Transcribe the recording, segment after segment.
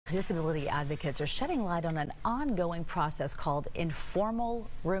Disability advocates are shedding light on an ongoing process called informal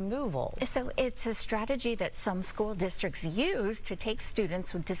removals. So it's a strategy that some school districts use to take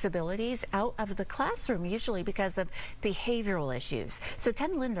students with disabilities out of the classroom, usually because of behavioral issues. So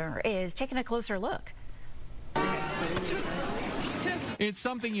Ted Linder is taking a closer look. It's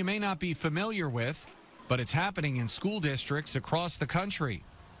something you may not be familiar with, but it's happening in school districts across the country.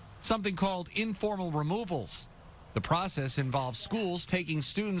 Something called informal removals. The process involves schools taking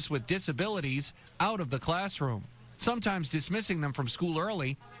students with disabilities out of the classroom, sometimes dismissing them from school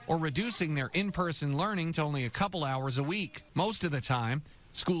early or reducing their in-person learning to only a couple hours a week. Most of the time,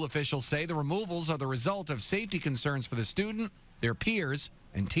 school officials say the removals are the result of safety concerns for the student, their peers,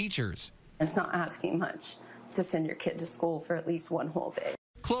 and teachers. It's not asking much to send your kid to school for at least one whole day.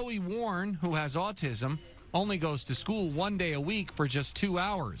 Chloe Warren, who has autism, only goes to school 1 day a week for just 2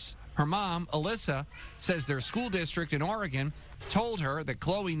 hours. Her mom, Alyssa, says their school district in Oregon told her that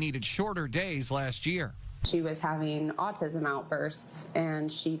Chloe needed shorter days last year. She was having autism outbursts, and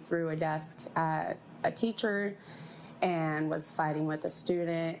she threw a desk at a teacher and was fighting with a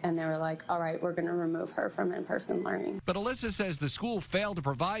student, and they were like, all right, we're going to remove her from in-person learning. But Alyssa says the school failed to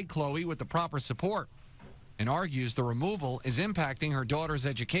provide Chloe with the proper support and argues the removal is impacting her daughter's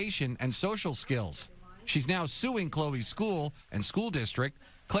education and social skills. She's now suing Chloe's school and school district,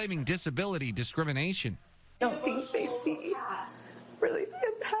 claiming disability discrimination. I don't think they see really the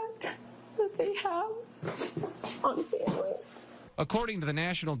impact that they have on families. According to the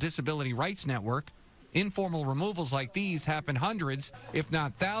National Disability Rights Network, informal removals like these happen hundreds, if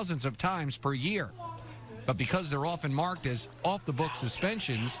not thousands of times per year. But because they're often marked as off-the-book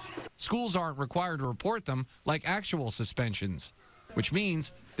suspensions, schools aren't required to report them like actual suspensions, which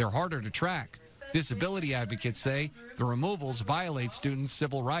means they're harder to track. Disability advocates say the removals violate students'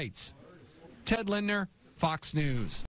 civil rights. Ted Linder, Fox News.